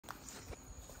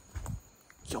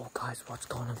Yo guys, what's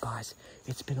going on guys?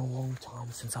 It's been a long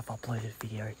time since I've uploaded a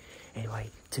video. Anyway,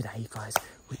 today guys,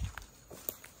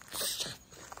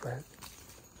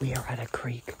 we are at a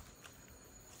creek.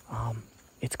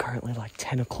 It's currently like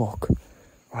 10 o'clock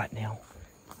right now.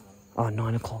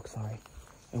 9 o'clock, sorry.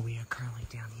 And we are currently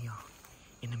down here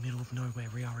in the middle of nowhere.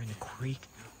 We are in a creek.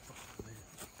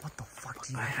 What the fuck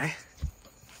do you know?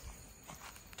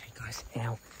 Okay guys,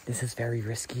 now this is very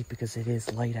risky because it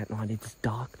is late at night, it's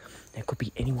dark. There could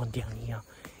be anyone down here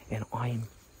and I am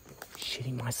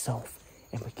shitting myself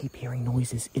and we keep hearing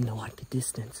noises in the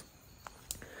distance.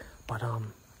 But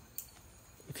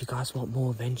if you guys want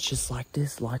more adventures like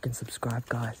this, like and subscribe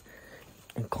guys,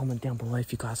 and comment down below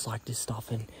if you guys like this stuff.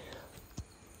 And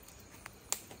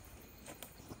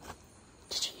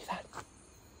did you hear that?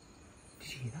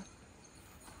 Did you hear that?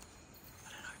 I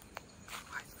don't know.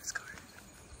 Alright, let's go.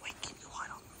 Wait, keep the light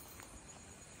on.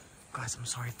 Guys, I'm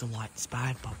sorry if the light's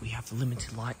bad, but we have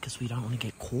limited light because we don't want to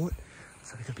get caught,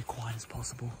 so we gotta be quiet as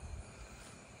possible.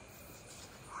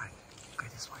 Alright, go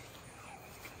this way.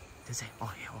 There's a,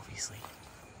 oh yeah, obviously.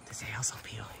 There's a house up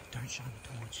here. Don't shine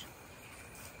the torch.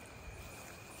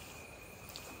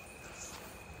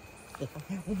 Oh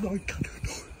no, God,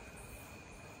 no.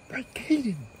 Bro,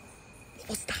 Caden! What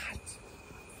was that?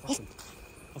 I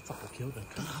fucking killed him.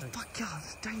 Oh, fuck yeah,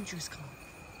 it's dangerous, come on.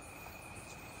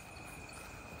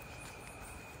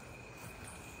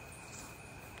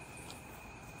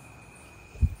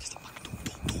 Just a fucking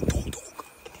dog.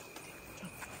 Get in.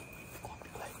 Go on, be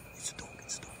quiet. It's a dog.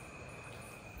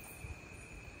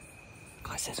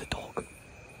 Guys, there's a dog.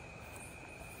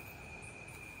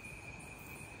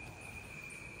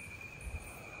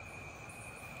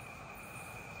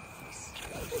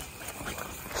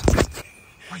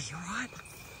 Wait, you alright?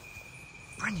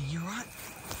 Brendan, you alright?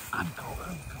 I'm cold.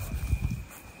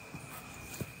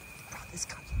 Bro, this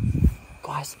guy.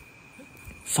 Guys,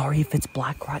 sorry if it's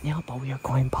black right now, but we are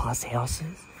going past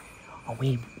houses. And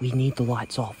we need the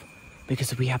lights off.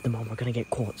 Because if we have them on, we're going to get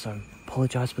caught. So,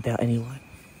 apologise without any light.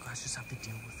 Guys, just have to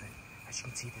deal with it. As you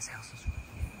can see, this house is right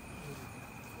here.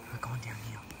 We're going down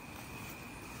here.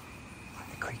 Like,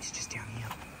 the creek's just down here.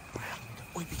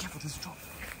 Wait, be careful, there's a drop.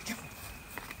 Be careful.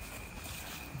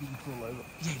 You can fall over.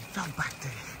 Yeah, he fell back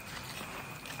there.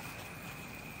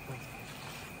 Wait.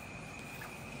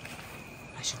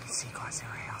 As you can see, guys, there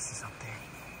are houses up there.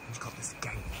 And you've got this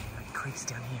gate. And the creek's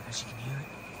down here, as you can hear it.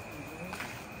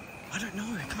 I don't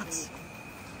know, I can't see.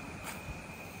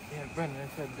 Yeah, Brendan, I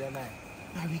said down there.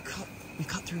 No, we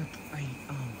cut through a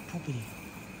property.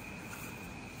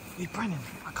 Wait, Brendan,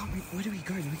 I can't read. Where do we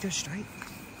go? Do we go straight?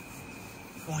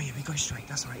 Oh yeah, we go straight.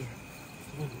 That's right.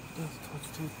 Yeah.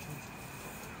 Torch.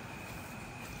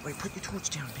 Wait, put your torch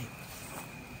down a bit.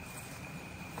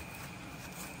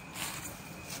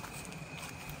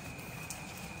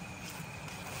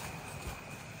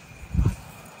 What?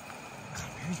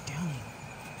 God, where's down here?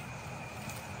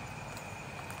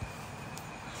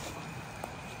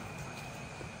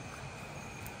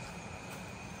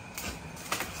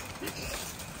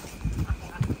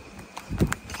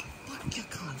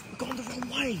 We're going the wrong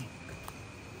way.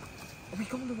 Are we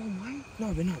going the wrong way? No,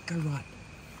 we're not. Go right.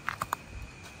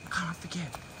 Can't forget.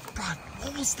 Brad,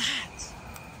 what was that?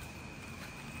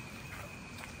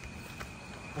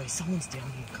 Wait, someone's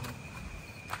down here, come.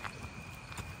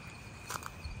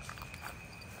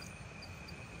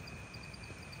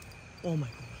 Oh my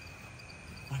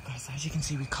god. Right guys, as you can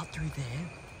see, we cut through there.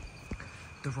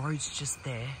 The road's just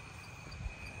there.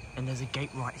 And there's a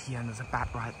gate right here and there's a bat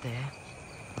right there.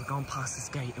 We're going past this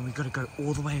gate and we've got to go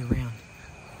all the way around.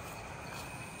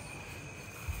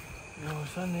 Yo,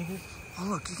 what's that, niggas? Oh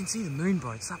look, you can see the moon,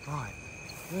 bro. It's that bright.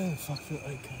 Where the fuck's the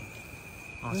light come?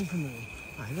 Oh, Where's the moon?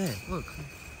 Right there, look. What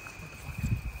the fuck?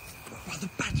 Bro, the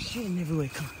bat's shitting everywhere,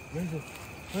 come.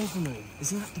 Where's the moon?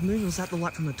 Isn't that the moon or is that the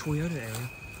light from the Toyota area?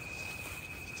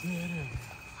 Toyota.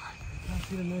 I can't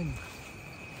see the moon.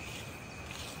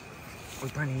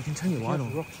 Wait, Brandon, you can turn your light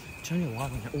on. Turn your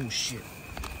light on. Oh shit.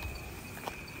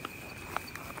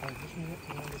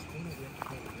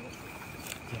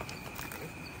 Yeah.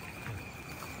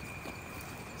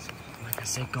 Like I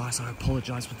said, guys, I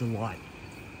apologise with the light.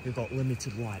 We've got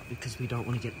limited light because we don't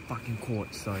want to get fucking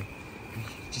caught, so we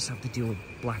just have to deal with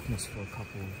blackness for a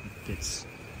couple of bits.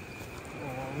 Oh,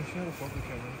 we should have a proper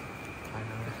camera. I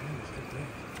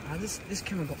know. This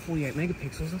camera got 48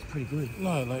 megapixels. That's pretty good.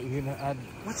 No, like we're gonna add.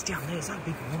 What's down there? Is that a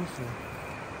big waterfall?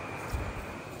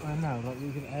 I know, like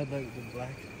we can add like the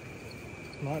black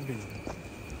night vision.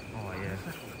 Oh yeah.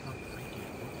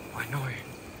 I know.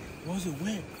 Why is it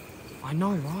wet? I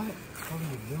know, right?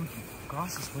 Probably milky.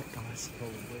 Grass is wet, guys.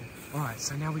 Probably. Alright,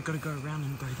 so now we've got to go around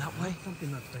and go that way.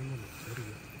 Something that's been on the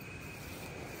video.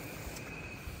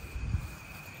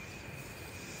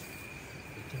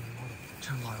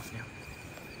 turn the light off now.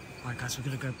 Alright guys, we're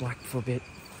gonna go black for a bit.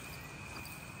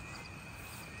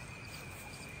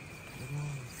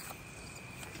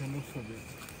 Turn off for a bit.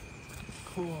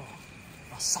 Cool.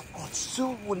 Oh, it's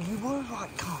sewer water. You were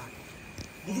right, Khan.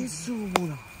 It is sewer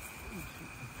water.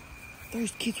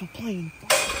 Those kids were playing.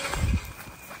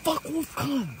 Fuck off,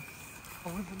 Khan.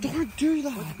 Don't do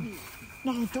that.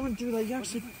 No, don't do that. You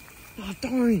actually... No,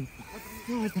 don't.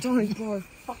 No, don't, bro.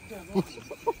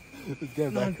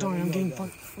 No, don't. I'm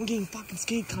getting fucking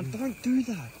scared, Khan. Don't do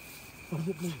that. What does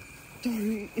it mean?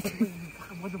 Don't.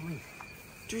 What does it mean?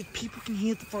 Dude, people can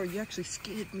hear the fire. You actually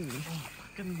scared me.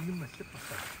 Fucking in my slipper.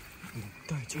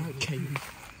 Don't, it's okay.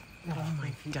 Oh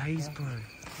my days, bro. You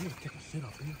need to take a shit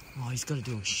up here. Oh, he's got to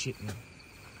do a shit now.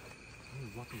 You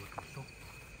need to walk with your soul.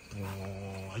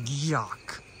 Oh,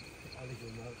 yuck. I think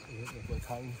you're not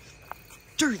tongue.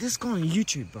 Dude, this guy on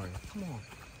YouTube, bro. Come on.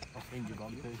 I'll find you,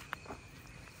 Bob, too.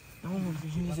 No,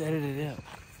 You just edit it out.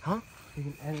 Huh? You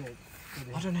can edit it.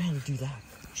 I don't know how to do that.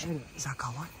 Edit. Is that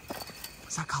car light?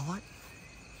 Is that car light?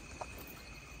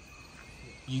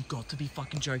 You got to be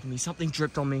fucking joking me. Something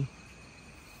dripped on me.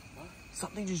 What?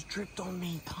 Something just dripped on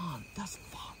me, can't. That's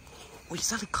fuck. Wait, is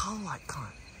that a car light,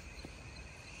 can't?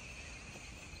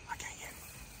 Okay, yeah.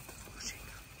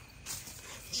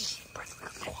 Shit, bro, look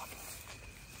at the clock.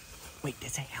 Wait,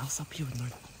 there's a house up here with no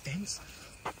fence?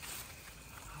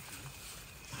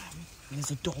 And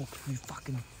there's a dog who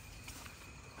fucking...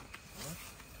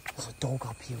 There's a dog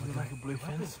up here with Like a blue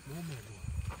fence?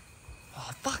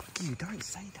 Oh, fuck you, don't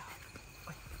say that.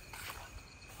 I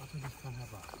think this can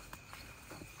have a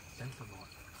sensor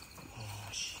light. Oh,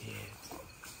 shit.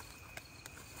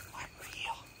 Right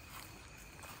here.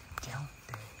 Down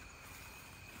there.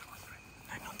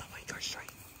 No, not that way, go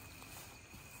straight.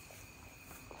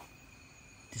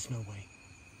 There's no way.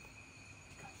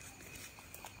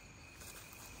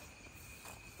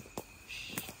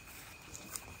 Shh.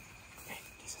 Hey,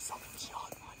 this is someone's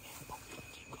yard right now, but we can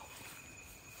keep going.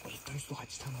 Wait, if those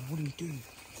lights turn on, what do we do? Do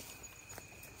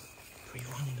we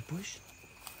run in the bush?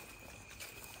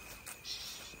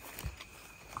 Shh.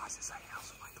 Guys, there's a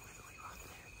house like literally right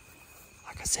there.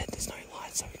 Like I said, there's no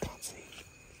light, so we can't see.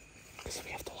 Because if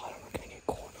we have the light on, we're gonna get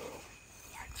caught.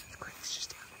 Yeah, it's great. It's just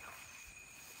down here.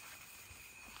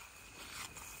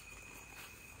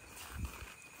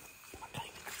 I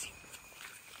can't even see.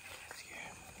 Yes,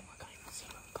 yeah. I can't even see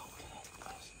where I'm going to that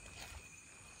place.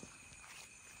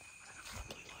 I don't know where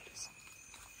the blue light is.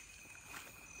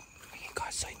 Okay,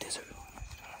 guys, so there's a...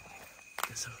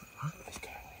 Huh? Let's go.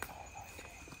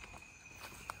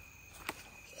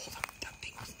 Oh, that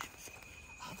thing was there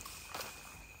before.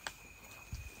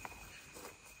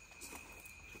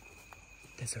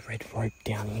 There's a red rope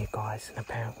down here, guys, and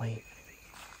apparently...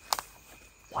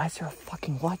 Why is there a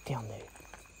fucking light down there?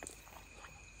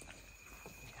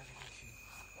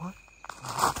 What?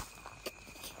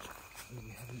 We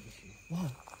have an issue.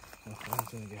 What? My phone's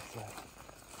gonna get flat.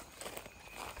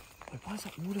 Wait, why is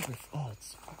that water oh,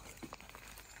 it's...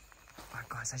 Alright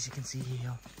guys, as you can see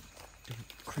here, the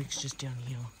creek's just down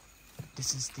here.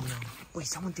 This is the, wait,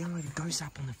 someone downloaded Ghost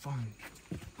app on their phone.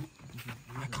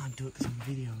 I can't do it because I'm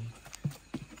videoing.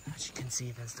 As you can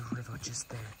see, there's the river just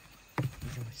there. You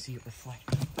can see it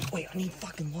reflect. Wait, I need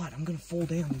fucking light. I'm gonna fall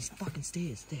down these fucking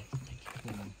stairs. There, thank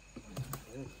you.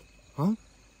 Huh?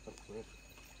 That's correct.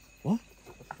 What?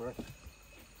 That's correct.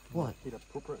 What? Hit up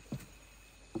corporate.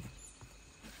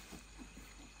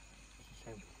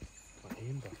 Shame. My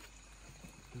hand, bro.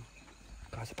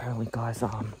 Guys, apparently, guys,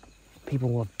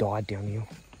 people have died down here.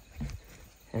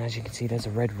 And as you can see, there's a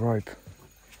red rope.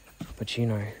 But you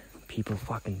know, people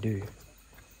fucking do.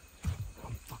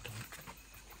 I'm fucking...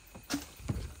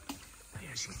 Hey,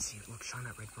 as you can see, look, shine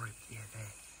that red rope. Yeah,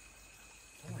 there.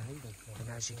 And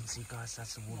as you can see, guys,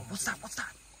 that's the water. What's that? What's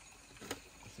that?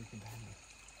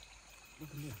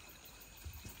 Look at me.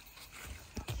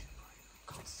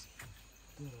 Can't see.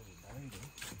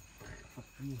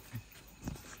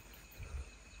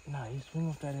 Nah, you swing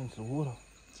off that into the water.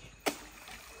 Yeah.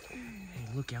 Hey,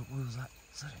 look out. What was that?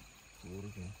 Is that it? Water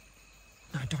again.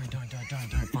 No, don't.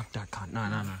 Fuck that cunt. No.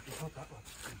 It's not that one.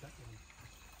 It's that one.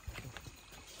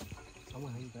 I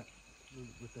want to use that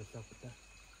with that stuff with that.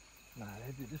 Nah,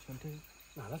 they did this one too.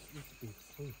 Nah, that's this would be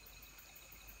sweet.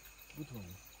 Which one?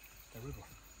 The river.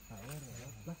 Nah,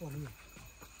 that one here.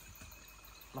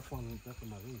 That one back in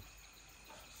my room.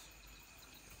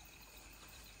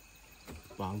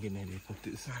 But I'm getting ready for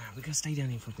this. No, we gotta stay down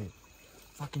here for a bit.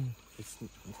 Fucking... It's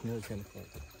nearly 10 o'clock.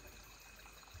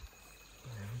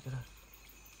 Yeah, we gotta...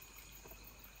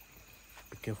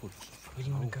 Be careful. Where do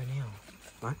you want to go now?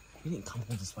 What? We didn't come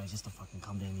all this way just to fucking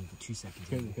come down here for 2 seconds.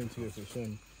 You can see if it's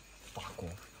in. Fuck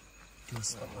off.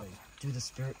 Do the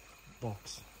spirit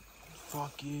box.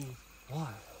 Fuck you. Why?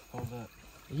 Hold that.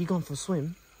 Are you going for a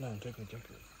swim? No, I'm joking.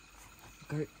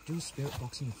 Go do a spirit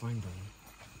box on your phone, Danny.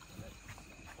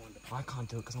 I can't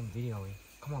do it because I'm videoing.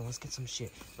 Come on, let's get some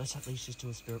shit. Let's at least just do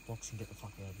a spirit box and get the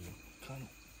fuck out of here. Can't.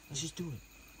 Let's just do it.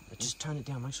 Let's just turn it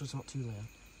down. Make sure it's not too loud.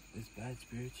 There's bad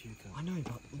spirits here, cunt. I know,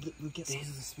 but we'll get some. These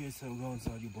are the spirits that will go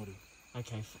inside your body.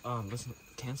 Okay, let's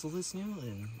cancel this now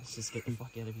and let's just get the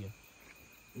fuck out of here.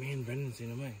 Me and Brendan seen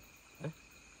them, eh? Eh?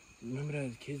 Remember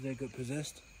those kids that got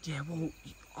possessed? Yeah, well,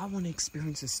 I want to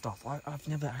experience this stuff. I've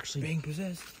never actually... Being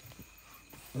possessed?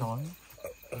 No.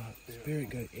 Spirit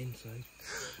go inside.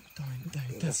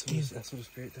 Don't, that's scary. That's what a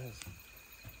spirit does.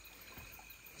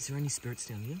 Is there any spirits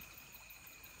down here?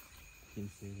 You can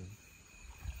see them.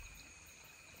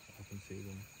 I can see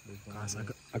them. Guys,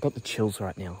 I got the chills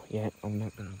right now. Yeah, I'm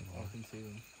not gonna lie. I can see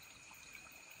them.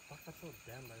 Fuck, I saw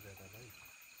down low there, that lake.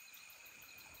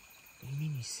 What do you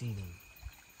mean you see them?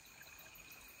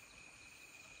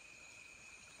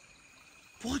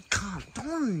 What? Can't.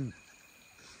 Don't.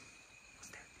 What's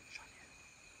that? Shine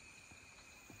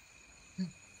it.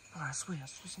 Oh, I swear, I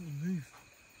saw something move.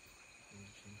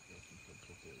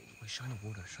 Wait, shine the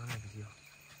water. Shine over here.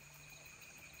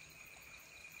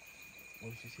 What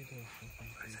did you see there?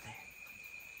 What is it there?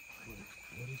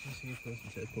 What did you see a person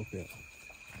say pop out?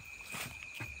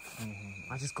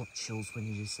 I just got chills when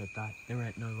you just said that. There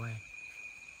ain't no way.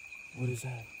 What is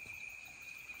that?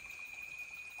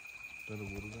 Is that a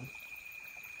water gun?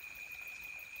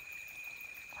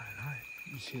 I don't know.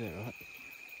 You see that, right?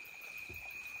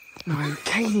 No,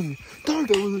 Caden! Don't!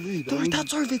 That wasn't me. Dude,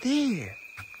 that's over there!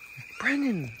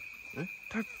 Brendan! Huh?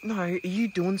 Don't, no, are you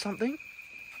doing something?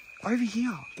 Over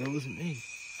here. That wasn't me.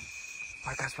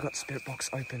 Alright guys, we got the spirit box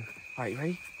open. Alright, you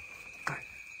ready? Go.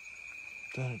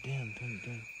 Turn it down, turn it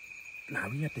down. Nah,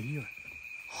 we have to hear it.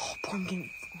 Oh, boy, I'm getting...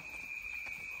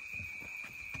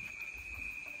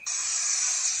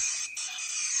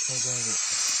 Try to grab it.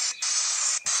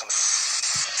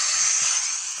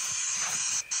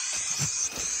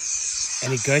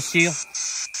 Any ghosts here?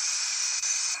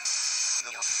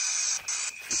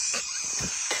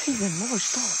 Caden, no,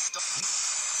 stop.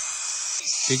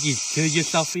 Did you kill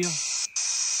yourself here?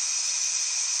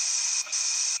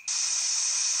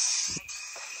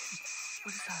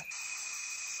 What is that?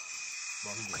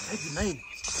 Take your name.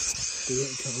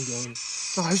 Come going.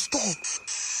 No, stop.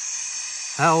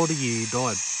 How old are you? You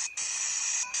died.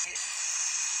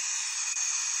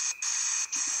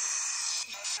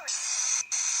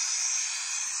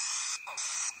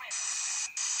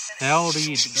 How old are you?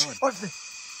 You died. Over there.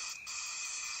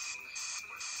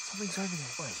 Something's over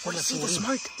there. What, see the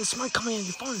smoke? The smoke coming out of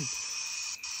your phone.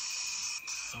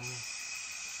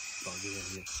 Oh,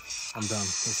 yeah. I'm done.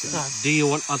 No. Do you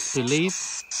want us to leave?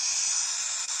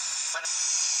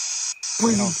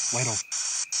 Wait on.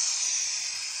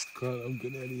 God, I'm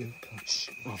good out of here.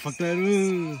 Oh, fuck that.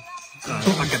 Oh,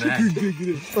 fuck that.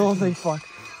 Oh, thank fuck.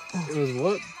 It was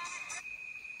what?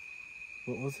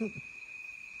 What was it?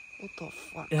 What the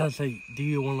fuck? Yeah, I say, do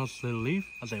you want us to leave?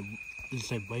 I say,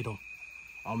 wait on.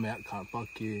 I'm out, can't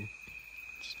fuck you.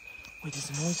 Wait, there's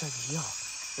a noise over here.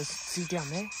 Let's see down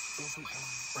there.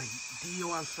 Wait, do you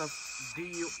want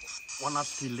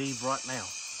us to leave right now?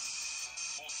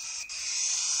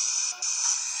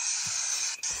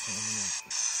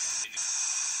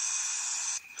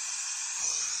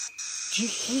 Do you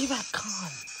hear that,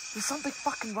 Khan? There's something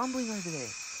fucking rumbling over there.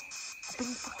 I'm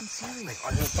being fucking serious.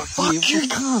 Fuck you,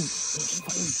 Khan.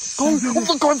 Go, I'm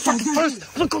not going fucking first.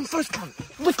 I'm not going first, Khan.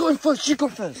 I'm not going first. You go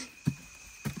first.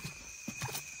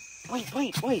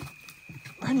 Wait.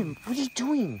 Brandon, what are you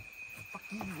doing?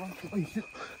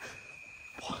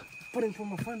 What? Put him for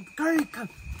my phone. Go, come.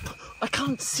 I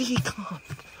can't see, Khan.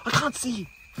 I can't see.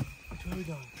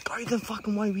 Go the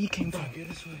fucking way we came from. Go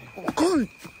this way. Oh, go.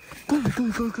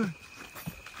 Go.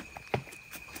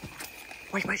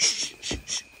 Wait, shh.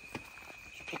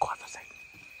 Be quiet for a second.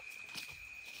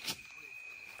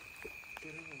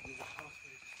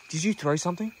 Did you throw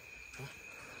something?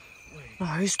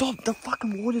 Huh? No, stop. The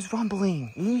fucking water's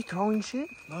rumbling. Are you throwing shit?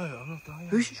 No, I'm not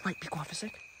throwing. Wait, be quiet for a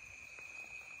sec.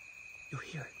 You'll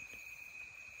hear it.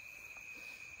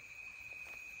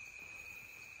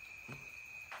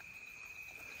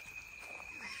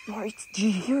 No, do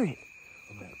you hear it?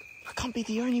 I can't be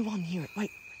the only one here.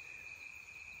 Wait.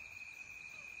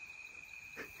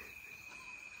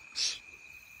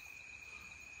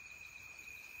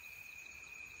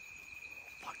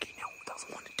 Fucking hell, who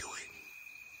doesn't want to do it?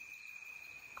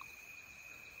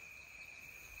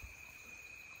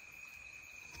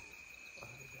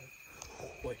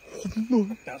 Wait. No.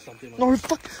 That's something. No,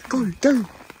 fuck. Go.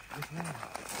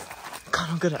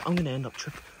 I'm gonna end up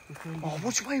tripping. Oh,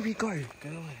 which way we go? Go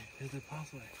away. There's a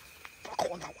pathway. We're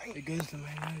going that way. It goes to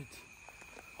main roads.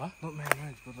 Huh? Not main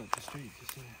roads, but like the street.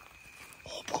 Just there.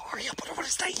 Oh, but hurry up! I don't want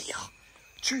to stay here.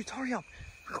 Truth, hurry up.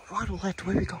 We got right or left?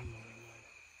 Where we go?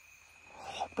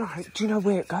 Oh, bro, do you know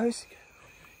where it goes?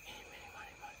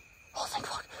 Oh, thank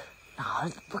fuck. Nah,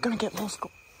 we're gonna get lost.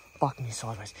 Fuck me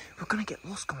sideways. We're gonna get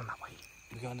lost going that way.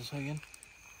 We going this way again?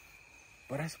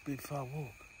 But that's a big far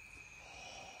walk.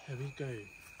 Here we go.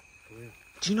 For real.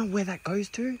 Do you know where that goes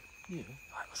to? Yeah.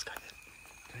 Alright, let's go then.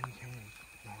 Tiny cameras.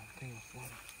 No, I think it's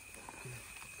water.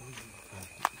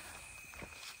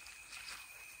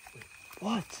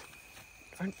 What?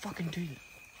 Don't fucking do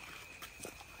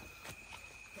that.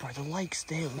 Bro, the lake's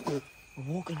there. We're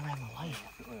walking around the lake.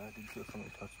 I did feel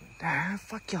something touch me. Nah,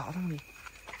 fuck you. I don't want to...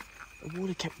 The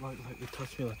water kept... Like you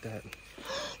touched me like that.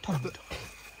 Don't.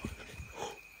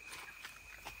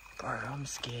 Bro, I'm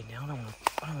scared now.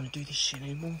 I don't want to do this shit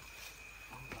anymore.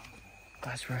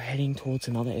 Guys, we're heading towards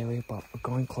another area, but we're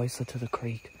going closer to the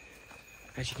creek.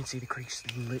 As you can see, the creek's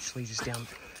literally just down.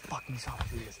 Fuck me, son.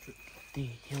 The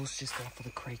hill's just there for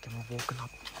the creek, and we're walking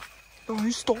up. No,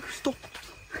 stop.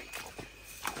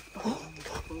 Oh,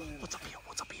 what's up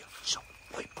here? Shut.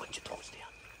 Wait, put your toes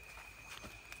down.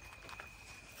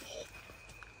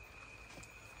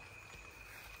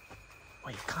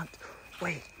 Wait, you can't.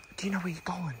 Wait, do you know where you're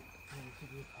going?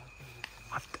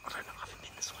 I don't know. I haven't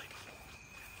been this way before.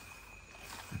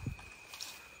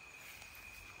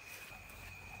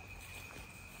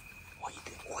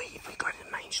 Wait, if we go to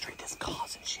the main street, there's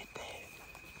cars and shit there.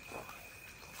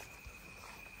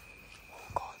 Oh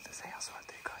god, there's a house right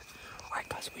there, guys. Alright,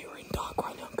 guys, we are in dark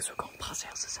right now because we're going past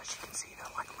houses. As you can see,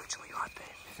 they're like literally right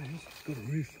there. It's got a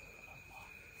roof.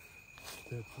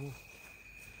 Third floor.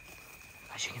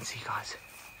 As you can see, guys,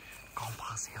 going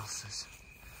past houses.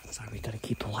 So we gotta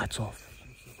keep the lights off.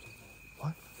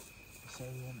 What? So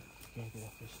yeah, get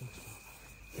off this stuff.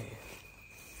 Yeah.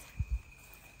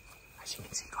 As you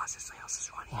can see, guys, there's the houses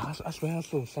right here. Oh, I swear I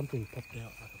saw something popped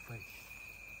out like a face.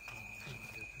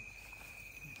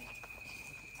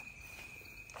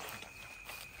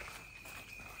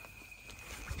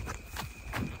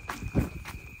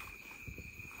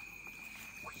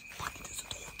 Wait, fuck it, there's a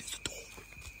door. There's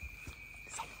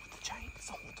someone with the chain.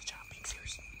 I'm being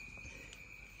serious.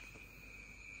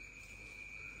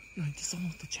 No, there's someone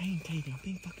with the chain, Katie. I'm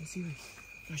being fucking serious.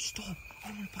 No, stop. I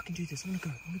don't want to fucking do this. I want to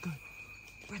go.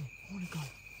 Brennan, I want to go.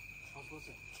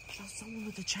 There's someone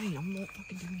with a chain. I'm not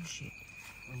fucking doing this shit.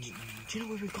 Do you know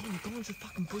where we're going? We're going to the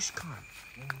fucking bush car.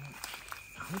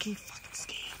 I'm getting fucking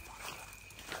scared.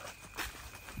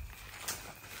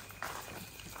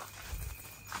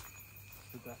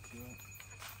 Fuck you. Bro, I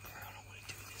don't want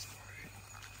to do this, bro.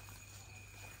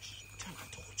 Just turn the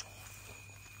torch off.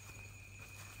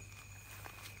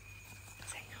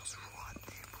 There's a house right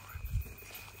there, bro.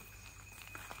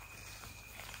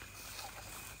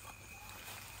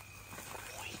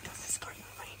 Wait, does this go to the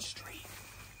main street?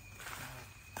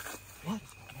 What? Don't.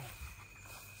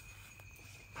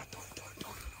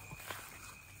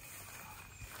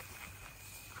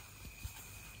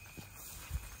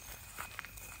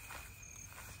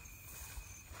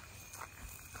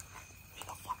 Where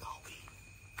the fuck are we?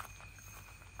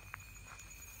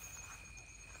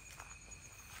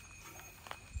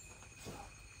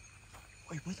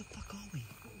 Wait, where the fuck are we?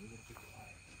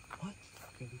 What?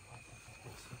 That's a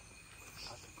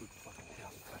good fucking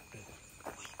house back there.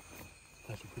 Wait,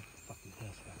 That's a good fucking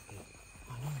house back there.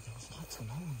 I know, there was lights on,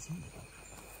 no one's in there.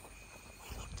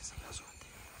 Wait, look, there's a house right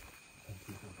there. Thank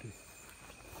you, too.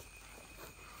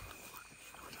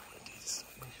 I don't want to do this.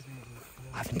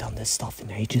 I haven't done this stuff in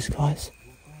ages, guys.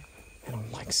 And I'm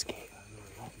like scared.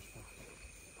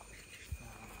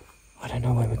 I don't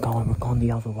know where we're going. We're going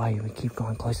the other way. We keep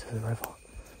going closer to the river.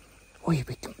 Wait,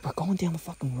 we're going down the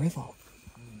fucking river.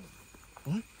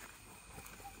 What?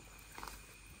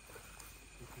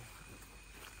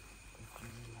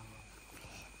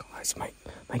 Guys,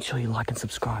 make sure you like and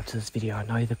subscribe to this video. I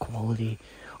know the quality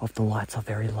of the lights are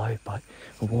very low, but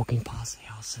we're walking past the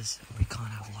houses and we can't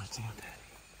have lights on.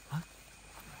 What?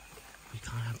 We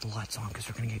can't have the lights on because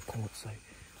we're going to get caught, so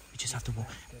we just have to walk.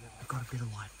 We've got a bit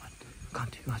of light, but we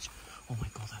can't do much. Oh my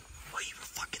god, we were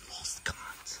fucking lost,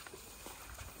 cunts.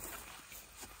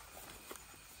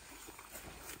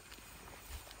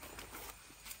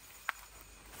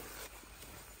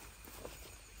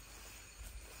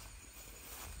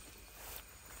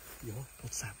 Yeah.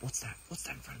 What's that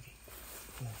in front of you?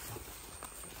 Oh fuck.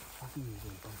 Fucking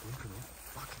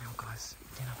Fucking hell, guys.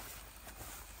 Dinner.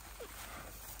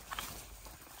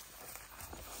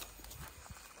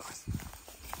 Guys,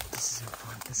 this is in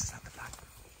front, this is at the back.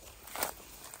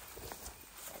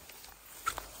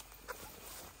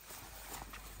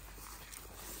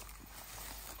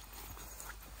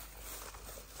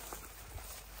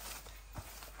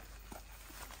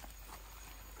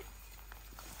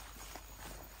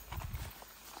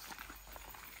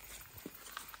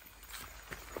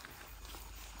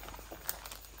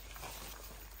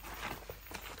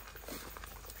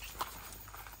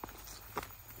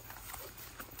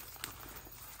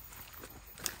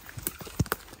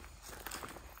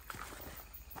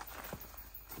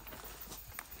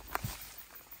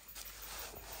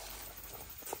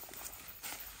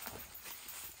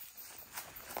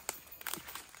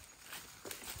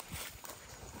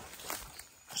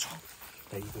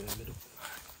 There you go in the middle.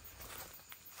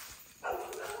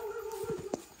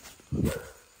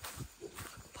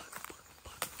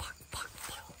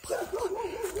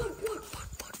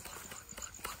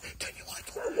 Turn your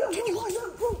lights on. Turn your lights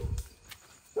on.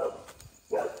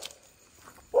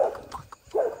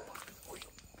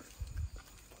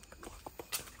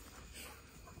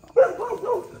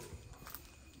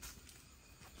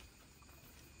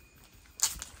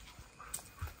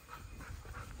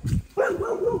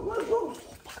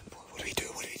 What do we do?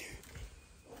 What do we do?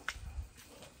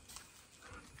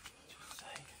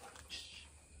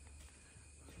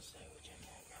 Just say what you can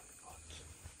grab the box.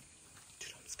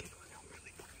 Dude, I'm scared right now. I'm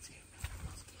really fucking scared.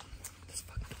 This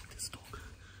fucking dog, this dog.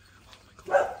 Oh my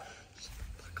god.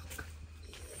 Fuck, fuck.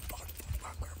 Fuck,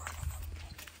 fuck, fuck, fuck, fuck.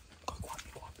 Go quiet,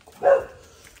 be quiet, be quiet.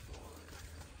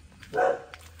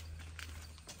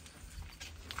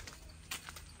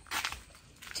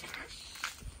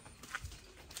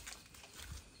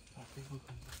 I think we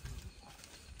can.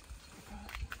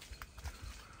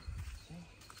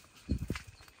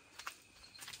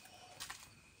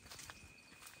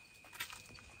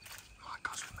 Alright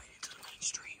guys, we made it to the main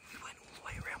street. We went all the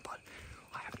way around, but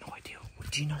I have no idea.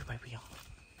 Do you know where we are?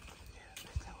 Yeah,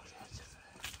 let's tell us that's just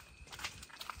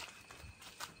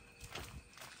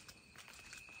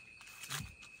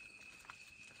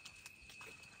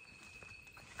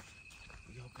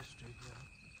we got this street here.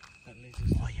 That leads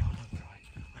us. Oh yeah,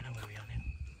 I know where we are now.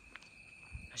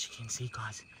 As you can see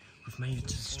guys, we've made it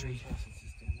to the street.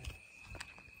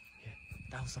 Yeah,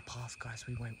 that was the path guys,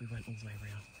 we went all the way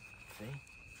around. See?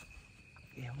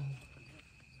 Yeah, well,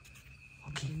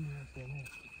 okay.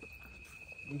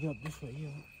 We got this way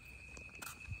here.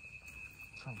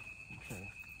 Come, I'll show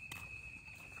you.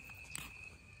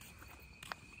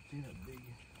 See that big,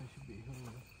 that should be a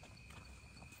hill.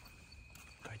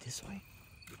 Go this way?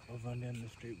 I've run down the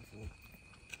street before.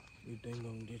 We ding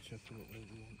dong ditch after what we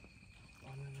want.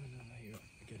 Oh no, you're right.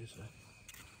 Go this way.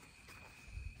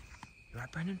 You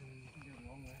right, Brendan? You can go the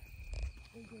wrong way.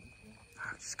 We'll go this way.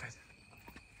 Alright, just go.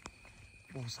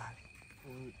 What was that?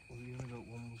 Or you only got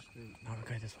one more street. No, we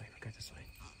go this way,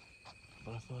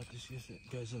 But I thought this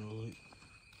goes in a loop.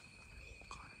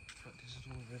 But this is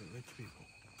all the rich people.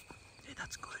 Yeah,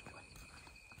 that's good.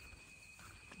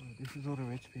 Oh, this is all the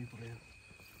rich people here.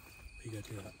 We go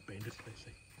to that bandit place.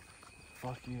 Like,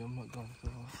 fuck you, I'm not going for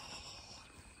that.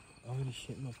 I'm gonna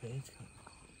shit my pants, cunt.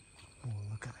 Oh,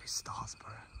 look at those stars,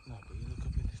 bro. No, but you look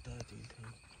up in the stars, you can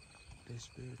tell there's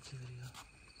spirits over here.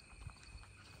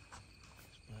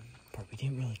 Bro, we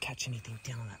didn't really catch anything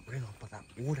down that river, but that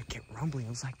water kept rumbling. It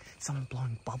was like someone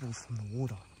blowing bubbles from the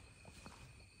water.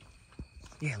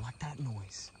 Yeah, like that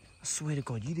noise. I swear to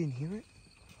God, you didn't hear it?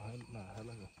 I had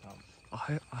like a thump.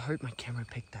 I hope my camera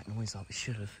picked that noise up. It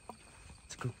should have.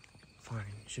 It's a good phone.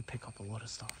 It should pick up a lot of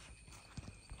stuff.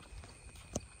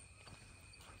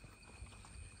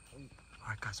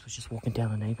 Alright guys, we're just walking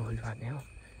down the neighborhood right now.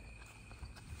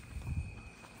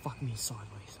 Fuck me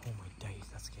sideways. Oh my days,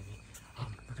 that's scary.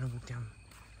 We're gonna walk down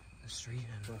the street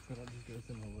and... So I feel like this goes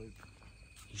in a loop.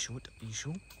 You sure? Are you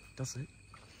sure? Does it?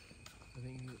 I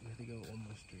think we have to go one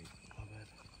more street. My bad.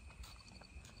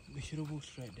 We should have walked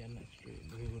straight down that street,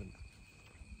 but we wouldn't.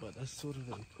 But that's sort of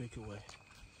a quicker way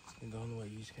than going the way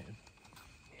you came.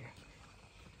 Yeah.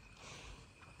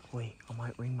 Wait, I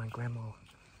might ring my grandma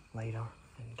later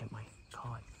and get my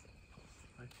card.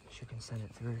 She can send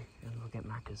it through and we'll get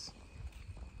Macca's.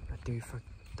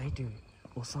 They do,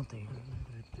 or something.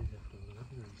 They do that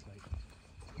deliveries, like.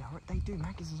 Yeah, they do.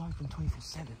 Macca's is open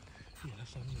 24/7. Yeah,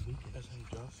 that's only a weekend. That's only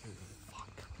drive through.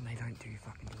 Fuck. And they don't do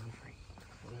fucking delivery.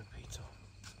 What about pizza?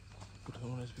 Would the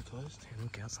owners be closed? Hey,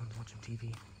 look out, someone's watching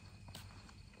TV.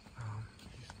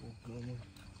 Just walk normal.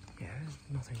 Yeah, there's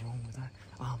nothing wrong with that.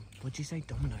 What'd you say?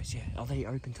 Domino's, yeah. Are they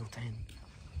open till 10?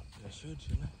 They should,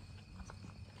 shouldn't they?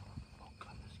 Oh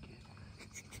god, I'm scared.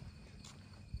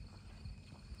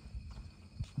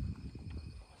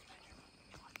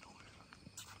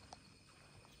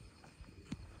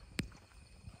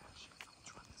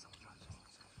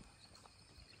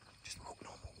 Just walk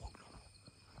normal, walk normal.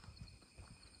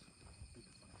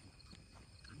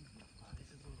 Oh, this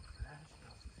is all flash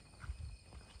houses.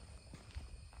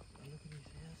 Oh, look at these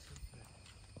houses, bro.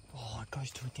 Oh, it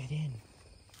goes to a dead end.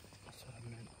 That's what I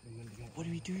meant. We meant to go. What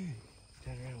do we do?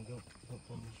 Turn around and go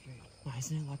up on the street. No,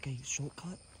 isn't it like a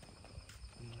shortcut?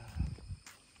 Nah.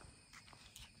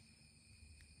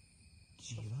 Did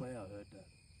you hear I that? swear I heard that.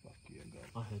 Fuck you, God.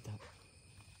 I heard that.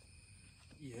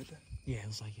 You heard that? Yeah, it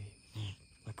was like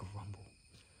a rumble.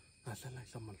 I sound like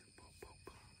someone.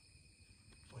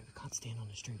 Wait, we can't stand on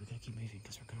the street. We gotta keep moving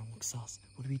because we're gonna look sus.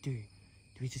 What do? Do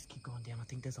we just keep going down? I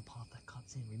think there's a path that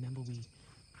cuts in. Remember did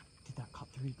Did that cut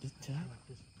through today? Like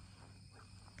this.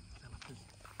 Like this.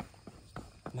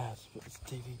 Nah, it's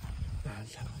TV. Nah,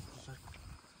 it's like...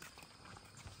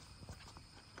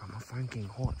 Bro, my phone getting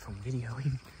hot from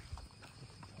videoing.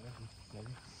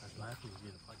 That's my apple.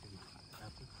 You get a fucking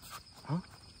apple. Huh?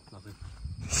 Nothing.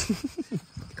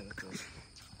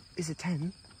 Is it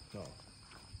 10? No.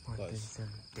 9:37.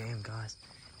 Damn, guys.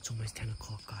 It's almost 10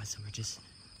 o'clock, guys, so we're just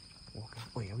walking.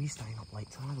 Wait, are we staying up late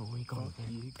tonight or are we going to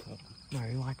bed? You can't. No,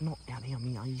 like not out here. I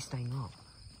mean, are you staying up?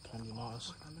 Kind of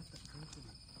nice. I left that drink in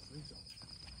the freezer.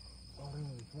 Oh, no,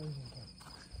 the frozen can.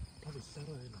 Probably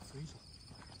settle it in the freezer.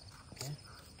 Okay?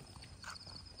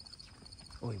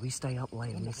 Wait, we stay up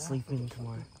late and we sleep in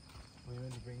tomorrow. We're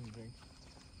going to bring the drink.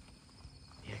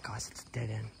 Yeah, guys, it's dead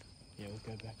end. Yeah, we'll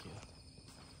go back here.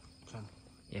 Come.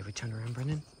 Yeah, we turn around,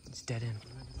 Brendan. It's dead end.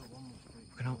 We only got one more drink.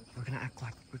 We're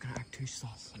gonna act too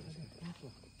sus.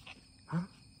 Huh?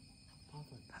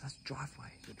 Parkway. No, that's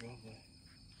driveway. The driveway.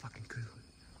 Fucking cool.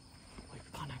 Wait,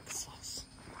 we can't act sus.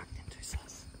 We're acting too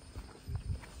sus.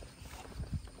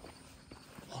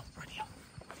 Oh, right here.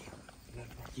 Right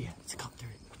here. Yeah, it's a cut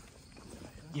through.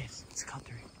 Yes, it's a cut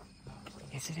through.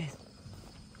 Yes, it is.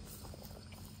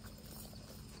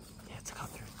 Yeah, it's a cut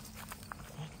through.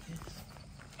 Like this.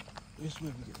 This is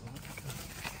where we get right.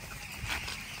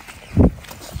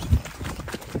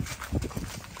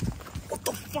 What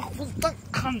the fuck was that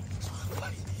cunt?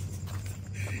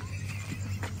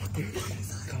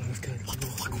 Come on, let's go. What the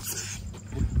fuck was that?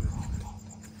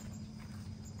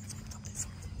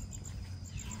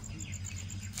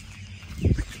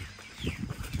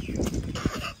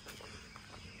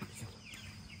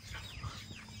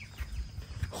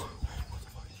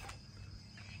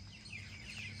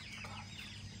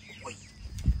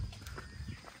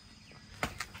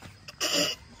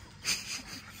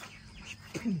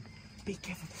 Be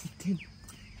careful, there's a tin.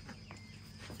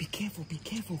 Be careful, be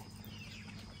careful.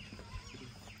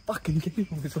 Fucking get him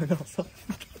on his way outside.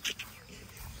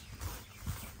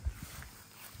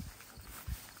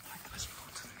 Alright guys, we're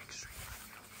on to the next street.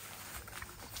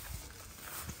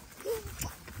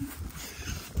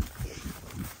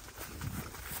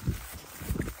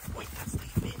 Wait, that's the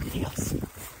abandoned house.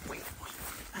 Wait,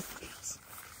 that's the house.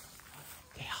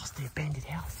 The house, the abandoned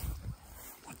house.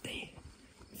 What there?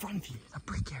 In front of you, the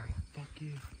brick area. Fuck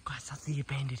you. Guys, that's the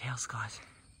abandoned house, guys.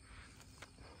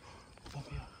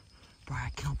 Fuck you. Bro, I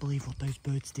cannot believe what those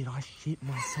birds did. I shit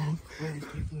myself. Where are these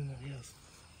people in that house?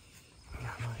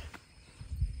 Yeah, I know.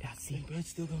 Yeah, see. The bird's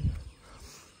still gone.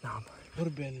 Nah, What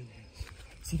abandoned house?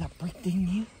 see that brick thing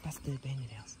here? That's the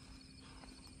abandoned house.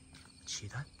 Did you hear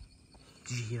that?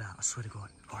 Did you hear that? I swear to God.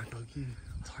 I hope I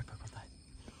got that.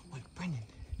 Wait, Brendan.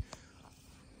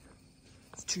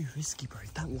 It's too risky, bro.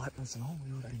 If that light wasn't on,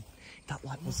 we would have been... If that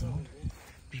light wasn't on, it'd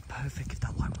be perfect if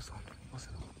that light was on.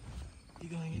 Wasn't on. You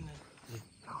going in there?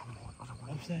 No, I'm not. I don't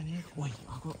want I'm to. staying here. Wait,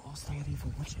 I'll stay out here for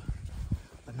watch you.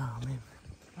 But no, I'm in.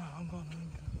 No, I'm going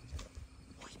home.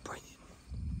 Wait, Brendan.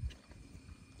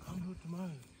 Come do it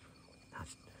tomorrow. No,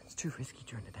 it's too risky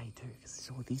during the day too, because there's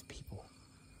all these people.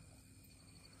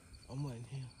 I'm waiting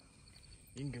here.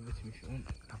 You can give it to me if you want.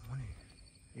 I want to.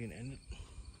 You can end it.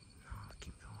 No, I'll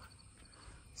keep going.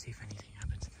 See if anything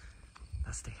happens.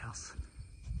 That's the house.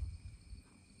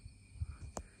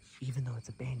 Even though it's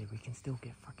abandoned, we can still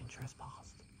get fucking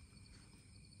trespassed.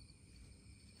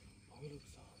 Oh, it looks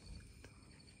soft.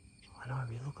 I know,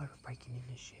 we look like we're breaking in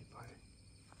this shit, bro.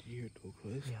 Did you hear it door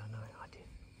close? Yeah, I know, I did.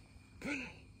 Brennan!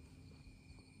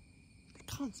 The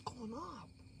cunt's gone up.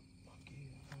 Fuck you,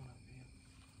 I'm coming up here.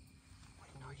 Wait,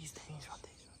 no, he's there, he's right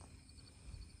there, he's right there.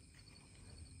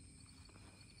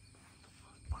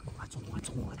 Fuck, lights on, lights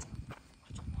on, lights on.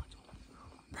 Lights on, lights on.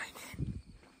 Brennan!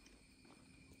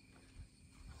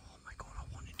 Oh my God, I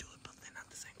want to do it, but then at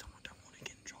the same time, I don't want to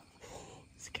get in trouble.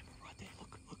 There's a camera right there,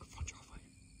 look, front driveway.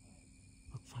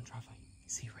 Look, front driveway. You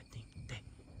see a red thing? There.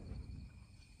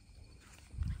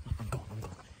 I'm gone, I'm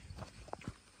gone.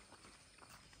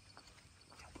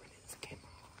 Yo, Brennan, there's a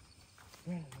camera.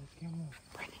 Brennan, there's a camera.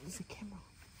 Brennan, there's a camera.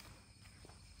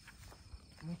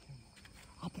 No camera.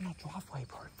 Up in our driveway,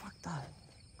 bro. Fuck that.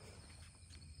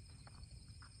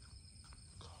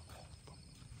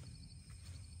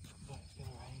 But it's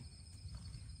gonna rain.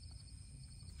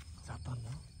 Is that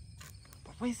thunder?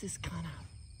 But where's this cunt at?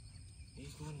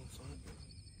 He's going inside, bro.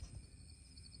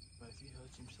 But if he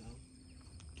hurts himself...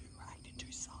 Dude, we're acting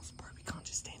too sus, bro. We can't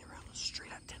just stand around the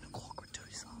street at 10 o'clock. We're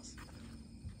too sus.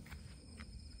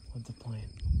 What's the plan?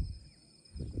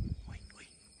 Wait.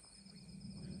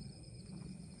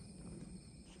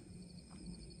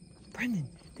 Brendan,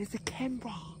 there's a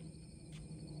camera.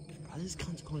 Bro, this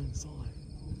cunt's going inside.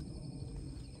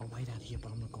 I'll wait out here,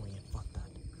 but I'm not going in. Fuck that.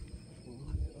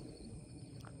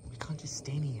 just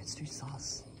standing here. It's too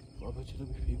sus. I bet you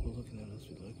there'll be people looking at us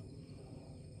with like,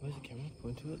 where's the camera?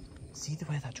 Point to it. See the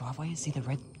way that driveway is? See the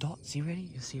red dot? See, ready?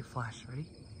 You'll see it flash. Ready?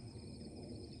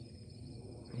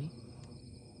 Ready?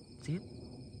 See it?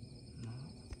 No.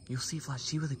 You'll see it flash.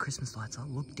 See where the Christmas lights are?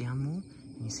 Look down more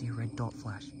and you see a red dot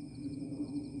flash.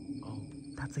 Oh.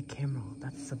 That's a camera.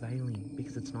 That's surveilling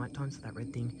because it's nighttime, so that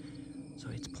red thing. So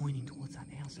it's pointing towards that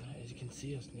house. Guys, you can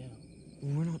see us now.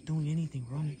 Well, we're not doing anything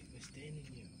wrong. We're standing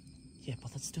here. Yeah,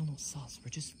 but that's still not sus. We're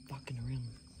just fucking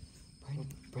around.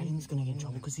 Brandon's gonna get in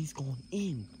trouble because he's gone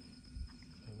in.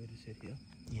 So we just sit here?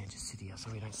 Yeah, just sit here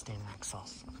so we don't stand like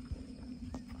sus.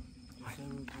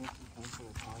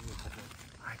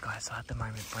 Alright guys, so at the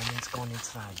moment Brendan's gone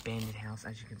into that abandoned house,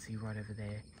 as you can see right over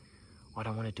there. I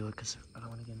don't want to do it because I don't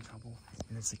want to get in trouble.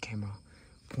 And there's the camera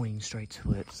pointing straight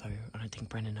to it, so I don't think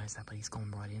Brendan knows that, but he's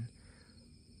gone right in.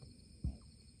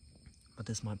 But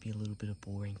this might be a little bit of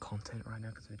boring content right now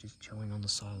because we're just chilling on the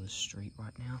side of the street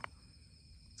right now.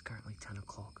 It's currently 10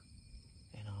 o'clock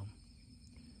and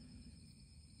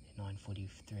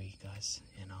 9:43 guys,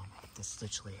 and there's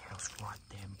literally a house right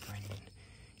there, and Brendan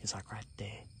is like right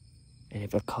there. And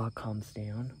if a car comes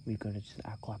down, we've got to just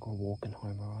act like we're walking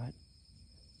home, alright?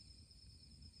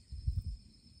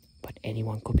 But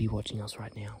anyone could be watching us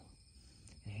right now.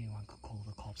 And anyone could call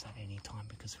the cops at any time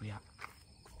because we are...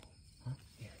 Huh?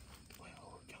 Yeah. We're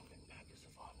all jumping back as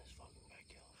if I'm this fucking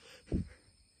backyard.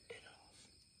 Dead ass.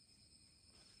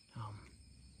 I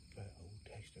will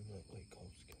text him like, wait,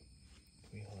 cops, can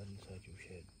we hide inside your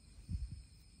shed?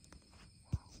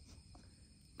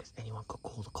 Because anyone could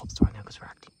call the cops right now because we're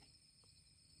acting.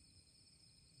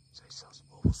 So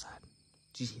what was that?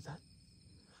 Did you hear that?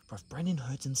 Bro, if Brendan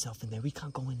hurts himself in there, we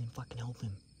can't go in and fucking help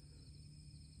him.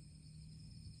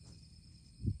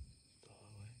 The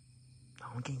highway? No,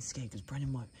 I'm getting scared because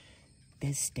Brendan might...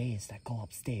 There's stairs that go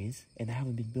upstairs and they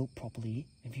haven't been built properly.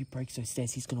 If he breaks those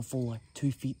stairs, he's going to fall like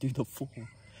 2 feet through the floor.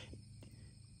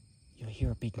 You'll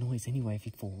hear a big noise anyway if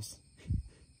he falls.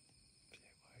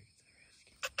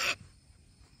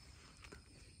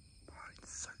 Bro,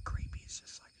 it's so creepy. It's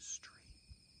just like a street.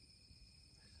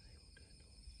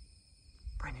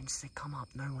 Brendan just said, come up.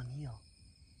 No one here.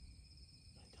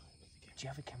 Do you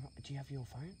have a camera? Do you have your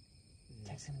phone? Yeah.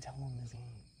 Text him and tell him there's... Do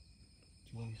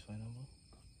you want his phone number?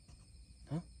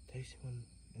 Huh? Text him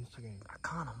on Instagram. I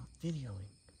can't. I'm videoing.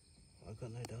 I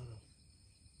got no data.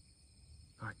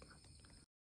 Alright.